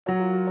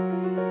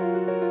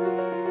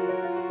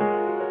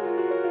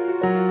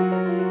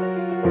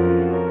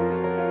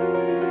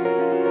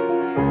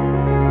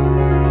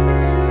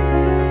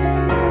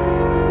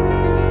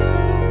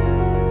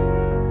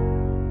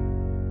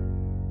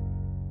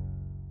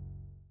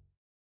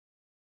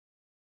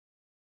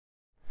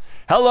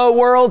Hello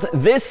world,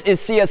 this is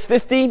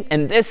CS50,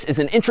 and this is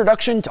an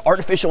introduction to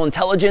artificial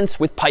intelligence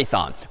with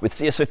Python, with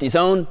CS50's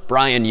own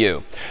Brian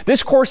Yu.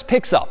 This course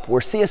picks up where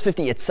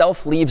CS50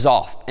 itself leaves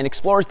off and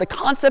explores the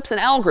concepts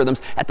and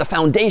algorithms at the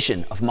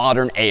foundation of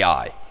modern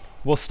AI.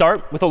 We'll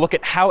start with a look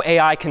at how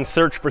AI can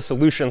search for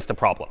solutions to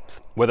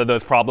problems, whether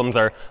those problems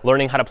are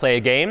learning how to play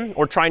a game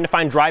or trying to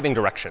find driving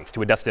directions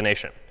to a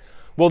destination.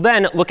 We'll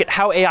then look at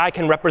how AI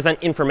can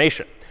represent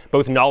information,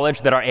 both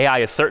knowledge that our AI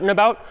is certain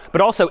about,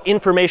 but also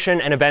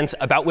information and events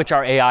about which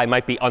our AI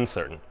might be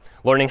uncertain,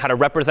 learning how to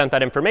represent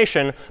that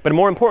information, but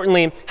more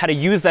importantly, how to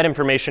use that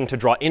information to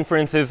draw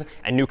inferences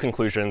and new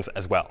conclusions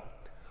as well.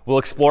 We'll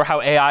explore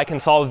how AI can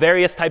solve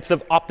various types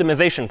of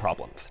optimization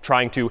problems,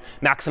 trying to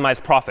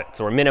maximize profits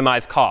or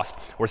minimize cost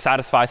or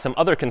satisfy some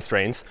other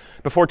constraints,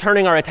 before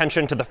turning our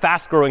attention to the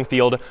fast-growing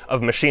field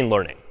of machine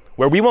learning,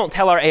 where we won't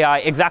tell our AI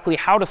exactly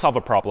how to solve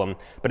a problem,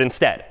 but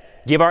instead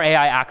give our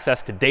AI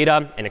access to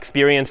data and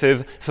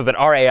experiences so that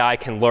our AI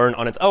can learn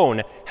on its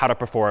own how to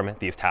perform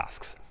these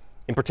tasks.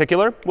 In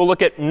particular, we'll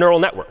look at neural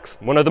networks,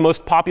 one of the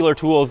most popular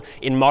tools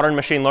in modern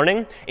machine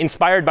learning,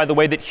 inspired by the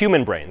way that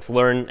human brains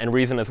learn and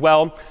reason as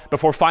well,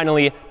 before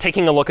finally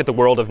taking a look at the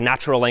world of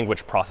natural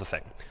language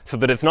processing, so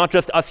that it's not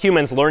just us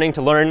humans learning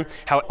to learn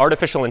how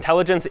artificial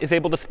intelligence is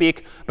able to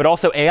speak, but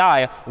also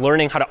AI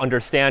learning how to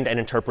understand and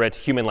interpret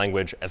human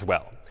language as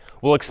well.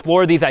 We'll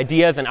explore these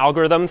ideas and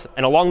algorithms,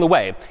 and along the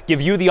way,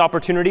 give you the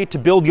opportunity to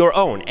build your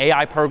own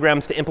AI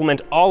programs to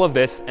implement all of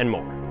this and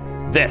more.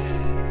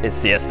 This is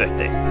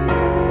CS50.